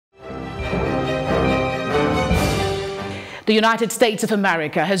The United States of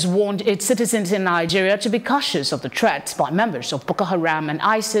America has warned its citizens in Nigeria to be cautious of the threats by members of Boko Haram and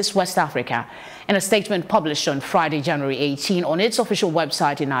ISIS West Africa. In a statement published on Friday, January 18 on its official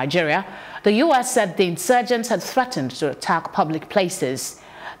website in Nigeria, the U.S. said the insurgents had threatened to attack public places.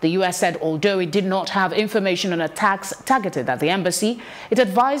 The U.S. said although it did not have information on attacks targeted at the embassy, it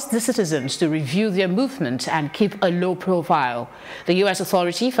advised the citizens to review their movement and keep a low profile. The U.S.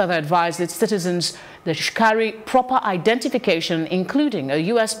 authority further advised its citizens they should carry proper identification, including a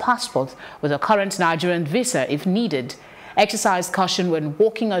U.S. passport with a current Nigerian visa if needed. Exercise caution when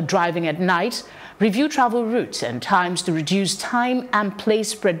walking or driving at night. Review travel routes and times to reduce time and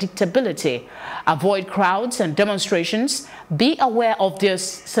place predictability. Avoid crowds and demonstrations. Be aware of their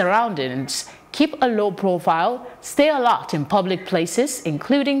surroundings. Keep a low profile. Stay alert in public places,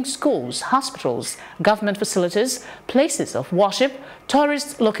 including schools, hospitals, government facilities, places of worship,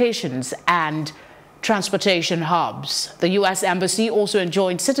 tourist locations, and transportation hubs. The U.S. Embassy also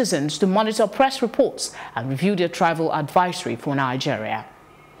enjoined citizens to monitor press reports and review their travel advisory for Nigeria.